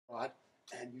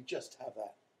and you just have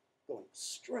that going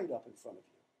straight up in front of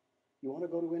you. You want to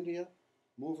go to India?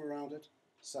 Move around it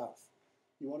south.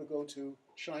 You want to go to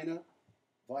China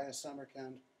via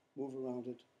Samarkand? Move around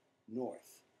it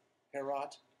north.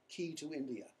 Herat, key to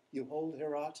India. You hold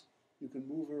Herat, you can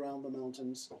move around the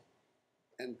mountains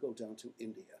and go down to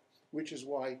India, which is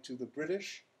why to the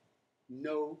British,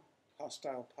 no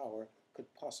hostile power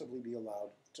could possibly be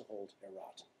allowed to hold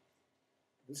Herat.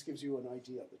 This gives you an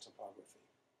idea of the topography.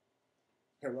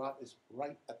 Herat is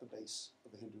right at the base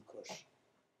of the Hindu Kush.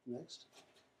 Next.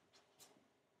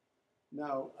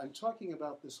 Now, I'm talking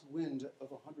about this wind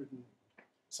of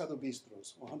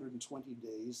 120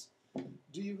 days.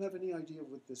 Do you have any idea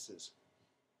what this is?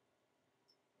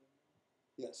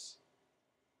 Yes.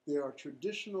 There are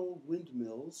traditional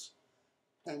windmills,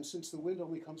 and since the wind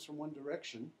only comes from one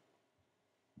direction,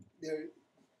 the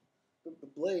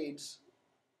blades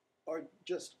are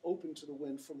just open to the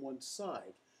wind from one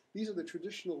side. These are the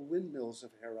traditional windmills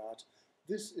of Herat.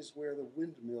 This is where the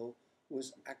windmill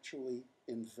was actually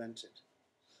invented.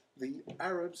 The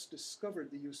Arabs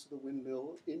discovered the use of the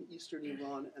windmill in eastern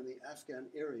Iran and the Afghan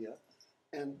area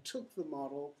and took the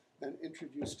model and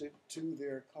introduced it to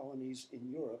their colonies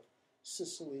in Europe,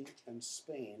 Sicily and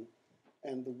Spain.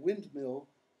 And the windmill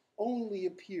only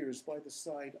appears by the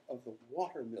side of the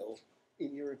watermill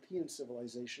in European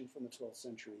civilization from the 12th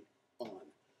century on.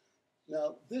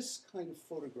 Now, this kind of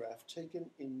photograph taken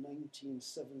in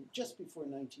just before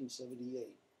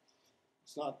 1978,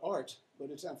 it's not art,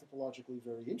 but it's anthropologically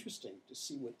very interesting to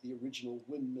see what the original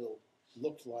windmill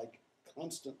looked like,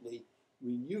 constantly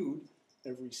renewed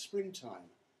every springtime.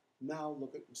 Now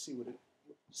look at and see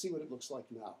what it looks like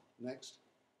now. Next.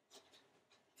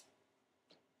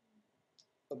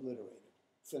 Obliterated,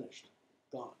 finished,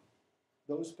 gone.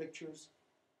 Those pictures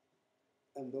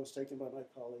and those taken by my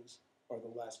colleagues are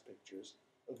the last pictures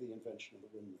of the invention of the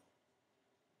windmill.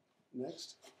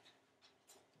 Next.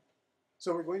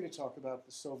 So we're going to talk about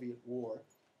the Soviet war.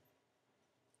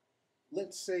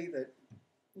 Let's say that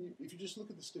if you just look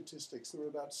at the statistics, there were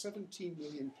about 17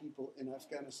 million people in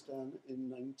Afghanistan in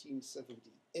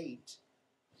 1978.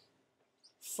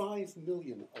 5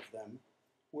 million of them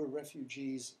were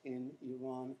refugees in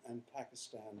Iran and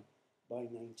Pakistan by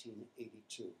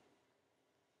 1982.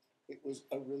 It was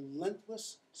a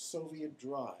relentless Soviet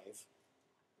drive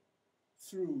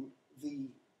through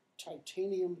the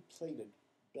titanium-plated,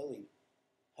 bellied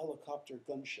helicopter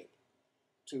gunship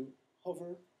to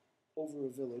hover over a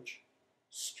village,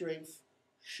 strafe,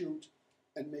 shoot,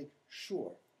 and make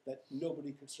sure that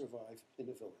nobody could survive in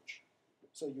a village.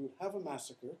 So you would have a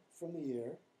massacre from the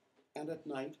air, and at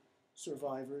night,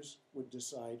 survivors would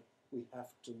decide, we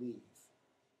have to leave.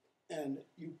 And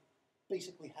you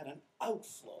basically had an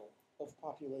outflow of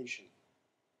population,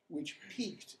 which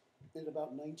peaked in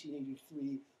about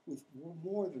 1983 with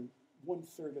more than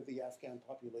 1/3 of the Afghan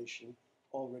population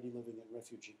already living in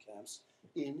refugee camps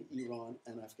in Iran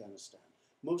and Afghanistan.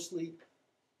 Mostly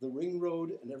the Ring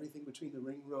Road and everything between the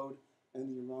Ring Road and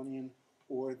the Iranian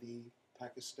or the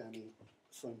Pakistani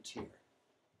frontier.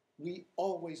 We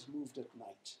always moved at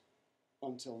night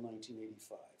until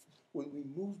 1985, when we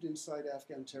moved inside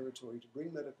Afghan territory to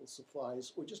bring medical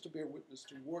supplies or just to bear witness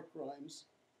to war crimes.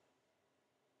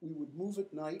 We would move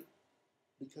at night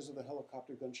because of the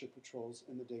helicopter gunship patrols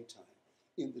in the daytime.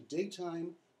 In the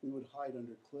daytime, we would hide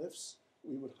under cliffs,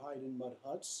 we would hide in mud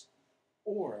huts,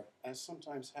 or, as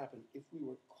sometimes happened, if we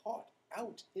were caught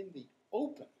out in the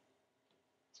open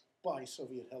by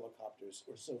Soviet helicopters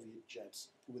or Soviet jets,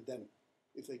 who would then,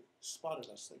 if they spotted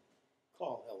us, they'd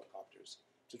call helicopters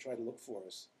to try to look for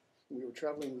us. We were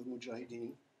traveling with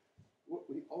Mujahideen. What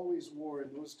we always wore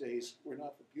in those days were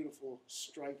not the beautiful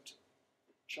striped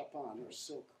chapan or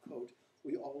silk coat.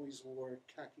 We always wore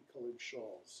khaki-colored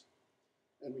shawls.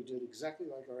 And we did exactly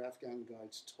like our Afghan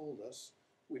guides told us,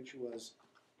 which was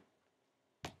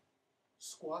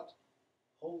squat,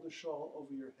 hold the shawl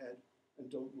over your head, and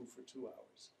don't move for 2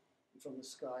 hours. And from the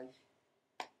sky,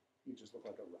 you just look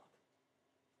like a rock.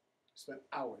 Spent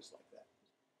hours like that.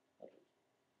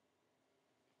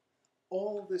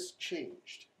 All this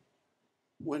changed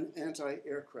when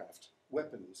anti-aircraft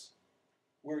weapons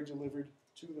were delivered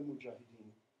to the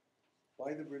Mujahideen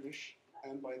by the British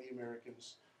and by the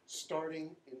Americans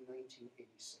starting in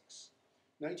 1986.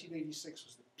 1986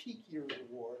 was the peak year of the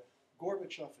war.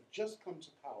 Gorbachev had just come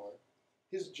to power.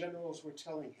 His generals were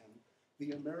telling him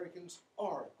the Americans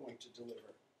are going to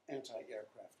deliver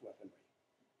anti-aircraft weaponry.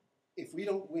 If we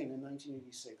don't win in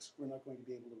 1986, we're not going to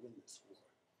be able to win this war.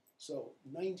 So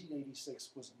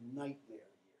 1986 was a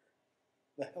nightmare year.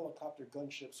 The helicopter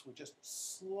gunships were just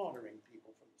slaughtering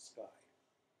people from the sky.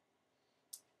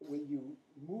 when you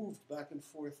moved back and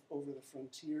forth over the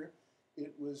frontier,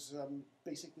 it was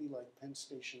basically like Penn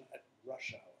Station at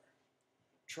rush hour,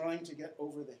 trying to get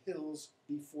over the hills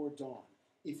before dawn.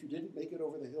 If you didn't make it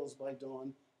over the hills by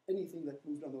dawn, anything that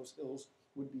moved on those hills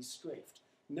would be strafed.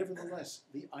 Nevertheless,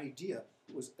 the idea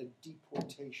was a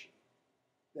deportation.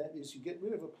 That is, you get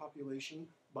rid of a population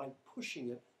by pushing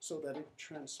it so that it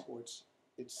transports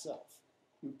itself.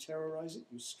 You terrorize it,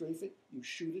 you strafe it, you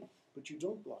shoot it, but you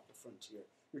don't block the frontier.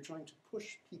 You're trying to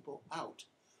push people out.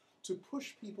 To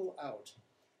push people out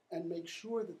and make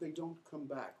sure that they don't come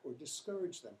back or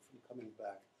discourage them from coming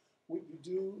back, what you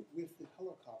do with the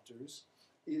helicopters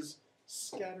is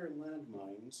scatter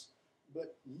landmines,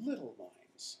 but little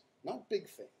mines, not big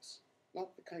things,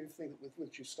 not the kind of thing with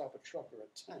which you stop a truck or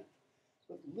a tank,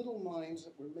 but little mines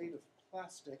that were made of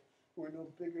plastic were no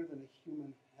bigger than a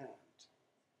human hand,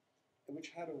 and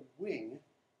which had a wing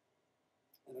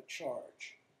and a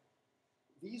charge.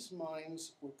 These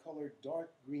mines were colored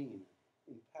dark green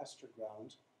in pasture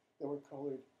ground. They were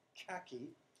colored khaki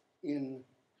in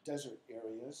desert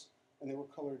areas, and they were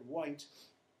colored white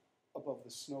above the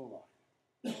snow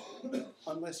line.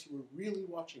 Unless you were really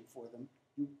watching for them,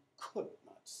 you could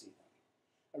not see them.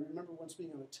 I remember once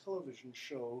being on a television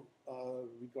show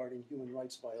regarding human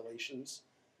rights violations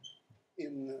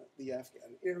in the Afghan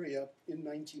area in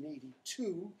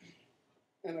 1982,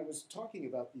 and I was talking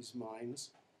about these mines,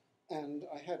 and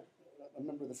I had a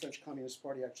member of the French Communist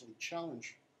Party actually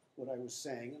challenge what I was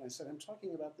saying, and I said, I'm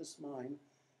talking about this mine,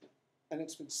 and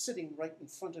it's been sitting right in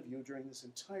front of you during this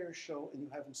entire show, and you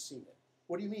haven't seen it.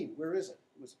 What do you mean? Where is it?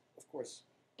 It was, of course,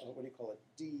 what do you call it,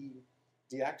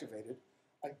 deactivated.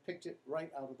 I picked it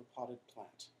right out of the potted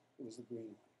plant. It was the green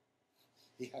one.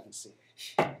 He hadn't seen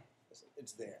it. I said,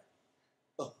 it's there.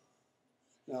 Oh.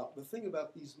 Now, the thing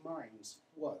about these mines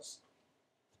was,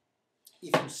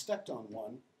 if you stepped on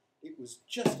one, it was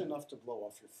just enough to blow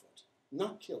off your foot,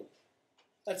 not kill you.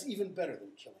 That's even better than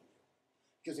killing you.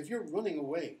 Because if you're running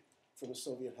away from a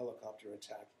Soviet helicopter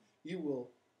attack, you will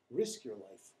risk your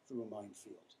life through a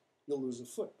minefield. You'll lose a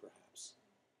foot, perhaps,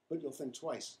 but you'll think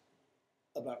twice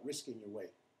about risking your way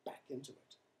back into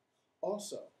it.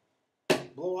 Also,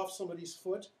 blow off somebody's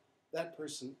foot, that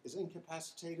person is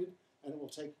incapacitated, and it will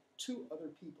take 2 other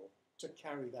people to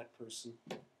carry that person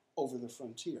over the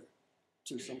frontier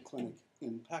to some clinic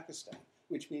in Pakistan,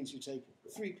 which means you take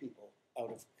 3 people out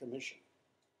of commission.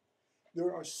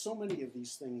 There are so many of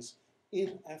these things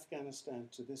in Afghanistan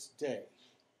to this day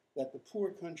that the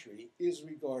poor country is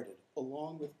regarded,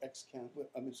 along with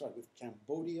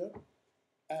Cambodia,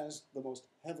 as the most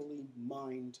heavily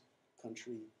mined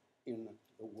country in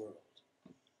the world.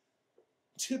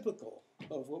 Typical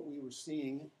of what we were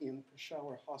seeing in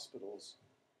Peshawar hospitals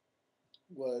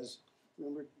was,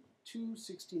 remember, 2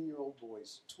 16-year-old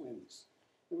boys, twins.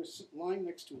 They were lying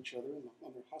next to each other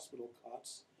on their hospital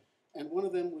cots, and one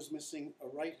of them was missing a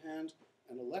right hand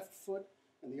and a left foot,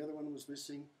 and the other one was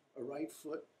missing a right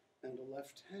foot and a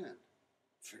left hand.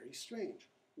 Very strange.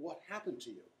 What happened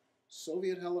to you?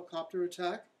 Soviet helicopter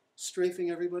attack, strafing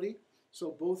everybody.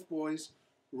 So both boys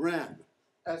ran.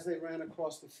 As they ran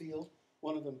across the field,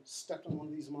 one of them stepped on one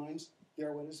of these mines.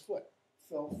 There went his foot.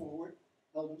 Fell forward,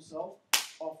 held himself,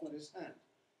 off went his hand.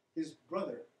 His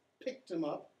brother picked him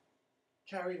up,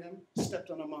 carried him, stepped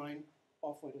on a mine,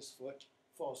 off went his foot,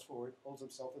 falls forward, holds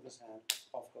himself with his hand,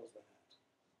 off goes the hand.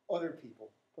 Other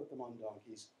people put them on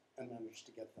donkeys and managed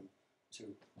to get them to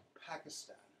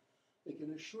Pakistan. I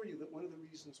can assure you that one of the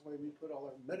reasons why we put all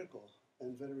our medical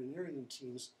and veterinarian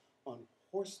teams on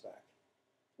horseback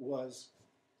was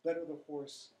better the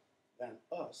horse than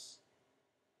us.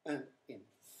 And in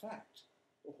fact,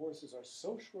 the horses are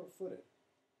so sure-footed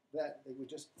that they would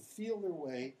just feel their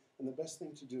way, and the best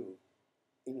thing to do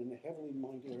in a heavily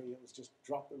mined area was just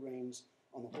drop the reins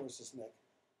on the horse's neck,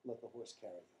 let the horse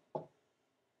carry you.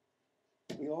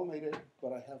 We all made it,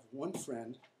 but I have one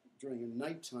friend during a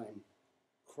nighttime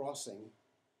crossing,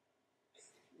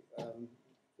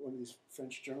 one of these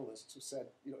French journalists who said,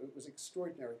 you know, it was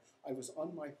extraordinary. I was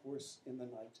on my horse in the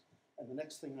night, and the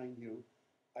next thing I knew,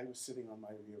 I was sitting on my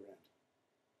rear end.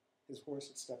 His horse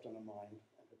had stepped on a mine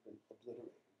and had been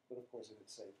obliterated, but of course it had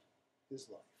saved his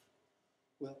life.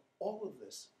 Well, all of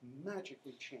this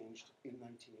magically changed in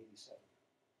 1987.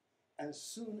 As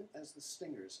soon as the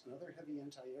Stingers and other heavy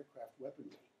anti-aircraft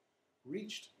weaponry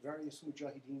reached various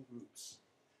Mujahideen groups,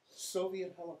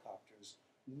 Soviet helicopters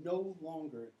no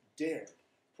longer dared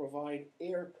provide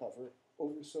air cover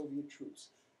over Soviet troops.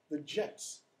 The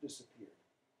jets disappeared.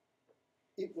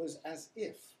 It was as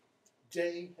if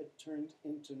day had turned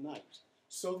into night.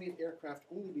 Soviet aircraft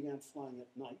only began flying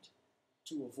at night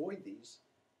to avoid these,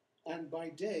 and by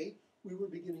day, we were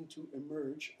beginning to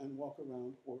emerge and walk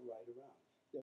around or ride around.